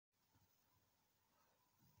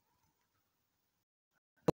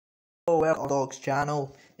welcome to Dog's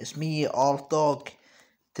channel. It's me, Dog.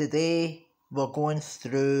 Today we're going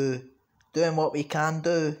through doing what we can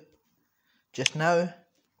do. Just now,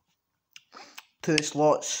 two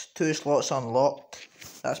slots unlocked.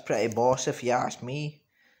 That's pretty boss if you ask me.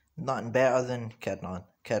 Nothing better than kidding on.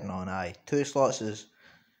 Aye, two slots is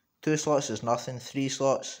nothing. 3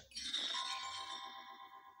 slots.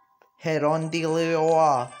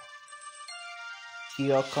 Herondelia.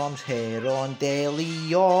 Here comes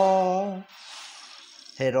Herondelia.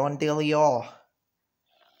 Herondelia.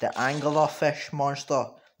 The anglerfish monster.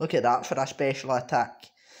 Look at that for a special attack.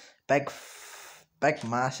 Big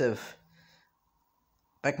massive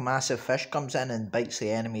fish comes in and bites the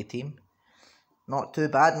enemy team. Not too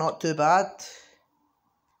bad.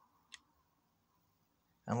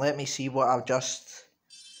 And let me see what I've just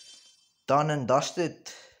done and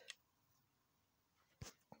dusted.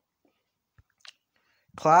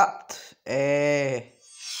 Clapped.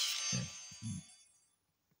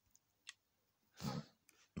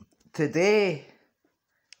 Today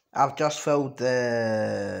I've just filled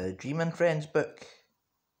the Dreaming Friends book.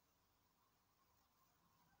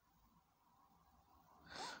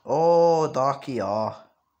 Oh, Darky,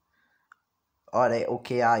 Alright,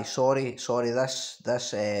 okay, aye, sorry, this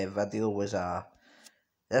video was a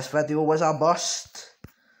bust.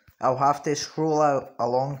 I'll have to scroll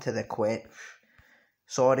along to the quest.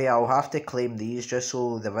 Sorry, I'll have to claim these just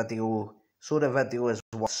so the video is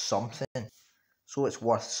worth something. So it's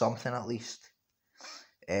worth something at least.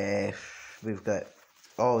 We've got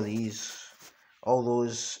all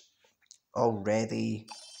those already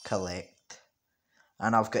collect.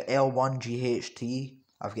 And I've got L1 GHT.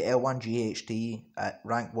 At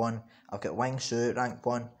rank 1. I've got Wingsuit rank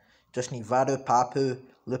 1. Just need Varu Papu,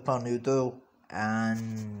 Lupin Noodle,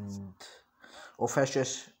 and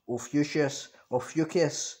Ophiuchus.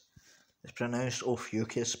 It's pronounced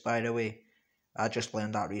Ophiuchus, by the way. I just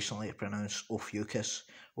learned that recently. It's pronounced Ophiuchus.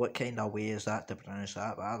 What kind of way is that to pronounce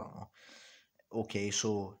that? But I don't know. Okay,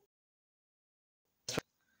 so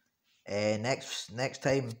next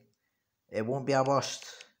time it won't be a bust.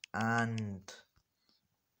 And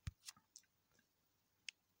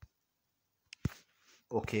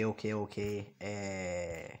okay.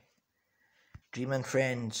 Dreaming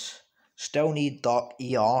Friends still need Duck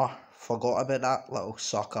ER. Forgot about that little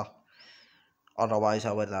sucker. Otherwise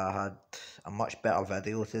I would have had a much better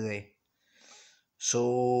video today.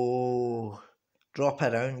 So drop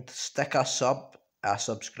around, stick a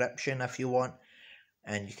subscription if you want,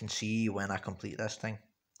 and you can see when I complete this thing.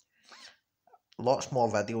 Lots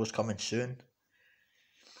more videos coming soon.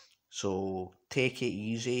 So take it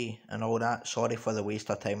easy and all that. Sorry for the waste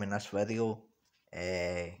of time in this video.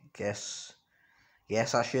 Guess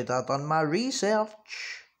I should have done my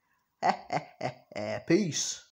research. Peace.